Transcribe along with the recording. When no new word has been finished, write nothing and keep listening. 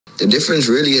The difference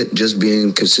really just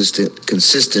being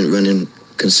consistent running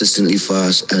consistently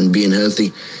fast and being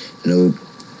healthy. You know,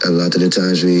 a lot of the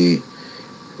times we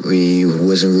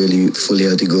wasn't really fully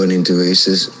healthy going into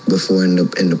races before in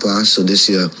the past. So this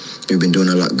year we've been doing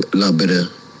a lot better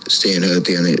staying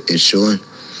healthy, and it's showing.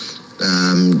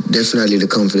 Definitely the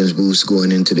confidence boost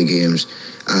going into the games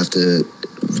after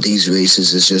these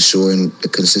races is just showing the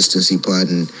consistency part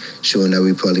and showing that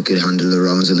we probably could handle the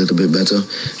rounds a little bit better,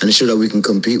 and it showed that we can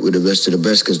compete with the best of the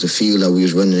best, because the field that we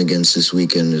was running against this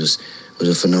weekend was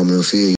a phenomenal field.